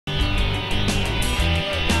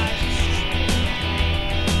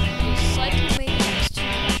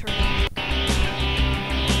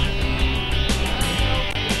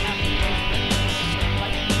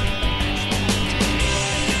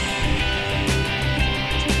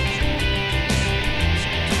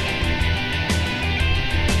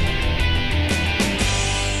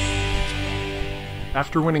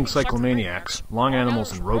After winning Cyclomaniacs, Long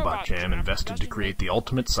Animals and Robot Jam invested to create the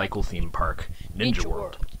ultimate cycle theme park, Ninja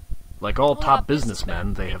World. Like all top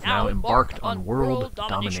businessmen, they have now embarked on world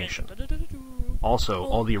domination. Also,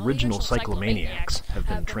 all the original Cyclomaniacs have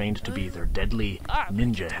been trained to be their deadly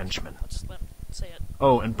ninja henchmen.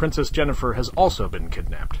 Oh, and Princess Jennifer has also been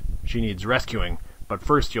kidnapped. She needs rescuing, but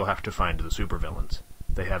first you'll have to find the supervillains.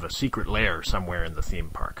 They have a secret lair somewhere in the theme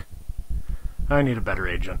park. I need a better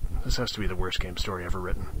agent. This has to be the worst game story ever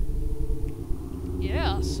written.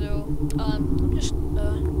 Yeah, so, let me just,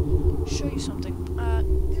 show you something.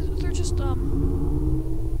 They're just,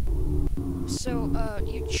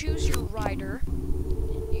 you choose your rider.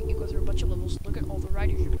 You go through a bunch of levels. Look at all the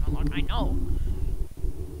riders you can unlock. I know.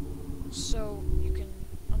 So, you can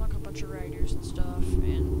unlock a bunch of riders and stuff,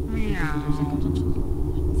 and there's like a bunch of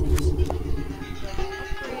little things. Like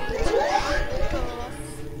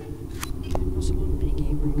upgrades, also a little mini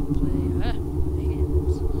game where you can play,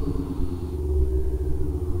 games.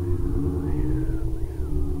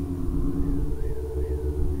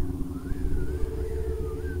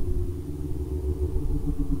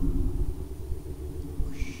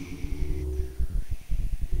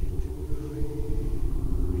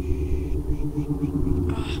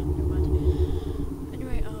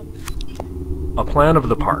 A plan of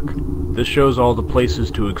the park. This shows all the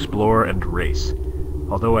places to explore and race.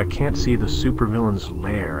 Although I can't see the supervillain's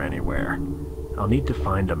lair anywhere. I'll need to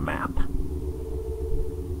find a map.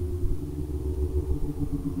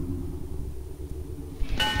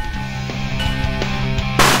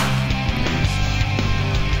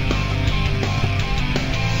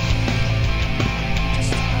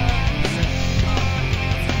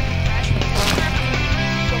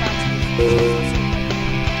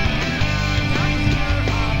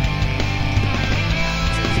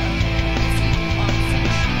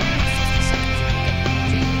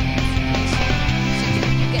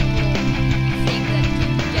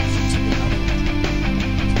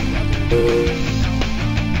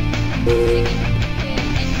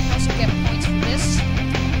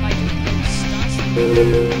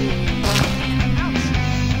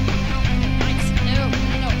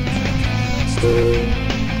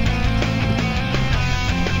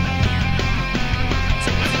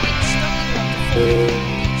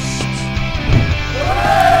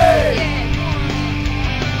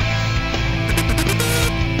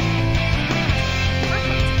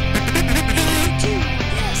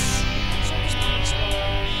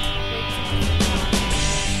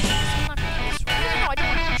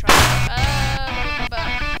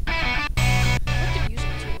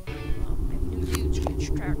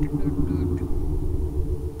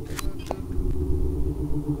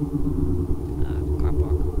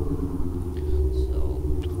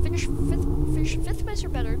 Fifth place or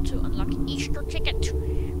better to unlock Easter ticket.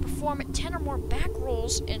 Perform 10 or more back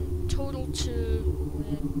rolls in total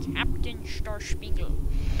to Captain Starspiegel.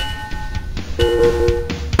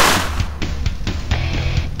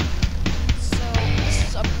 So this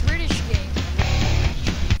is a British game.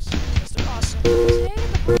 Because they're awesome. Hey,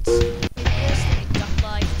 the Brits. Yes, they got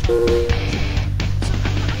life. So I'm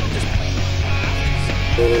not just playing.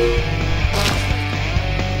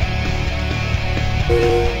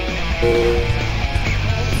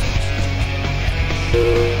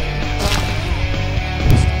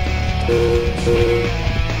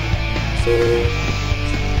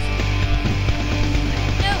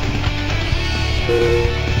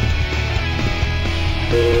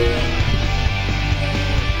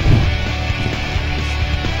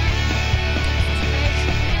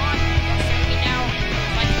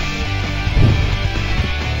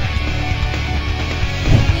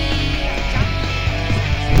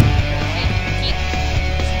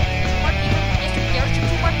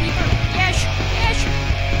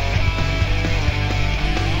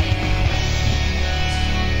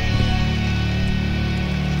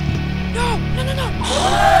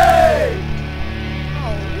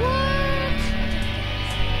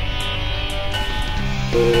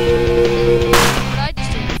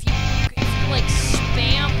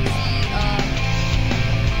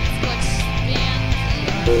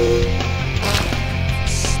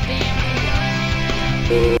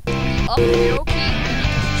 Up arrow key, and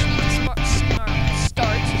you just need to start.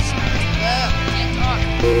 Can't talk.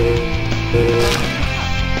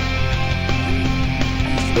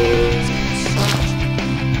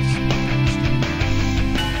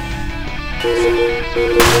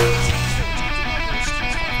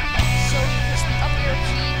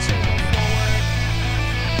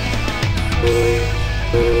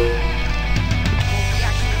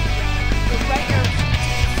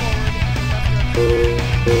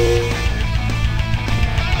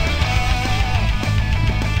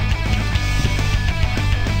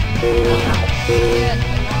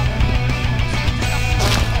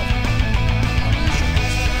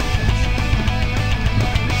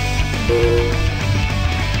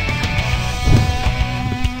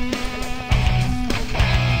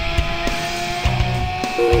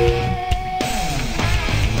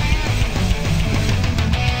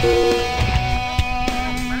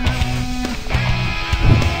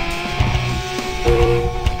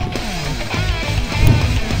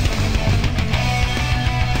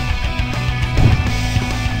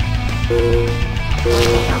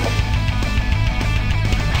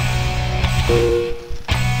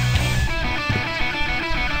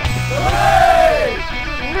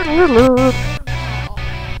 Toodaloo.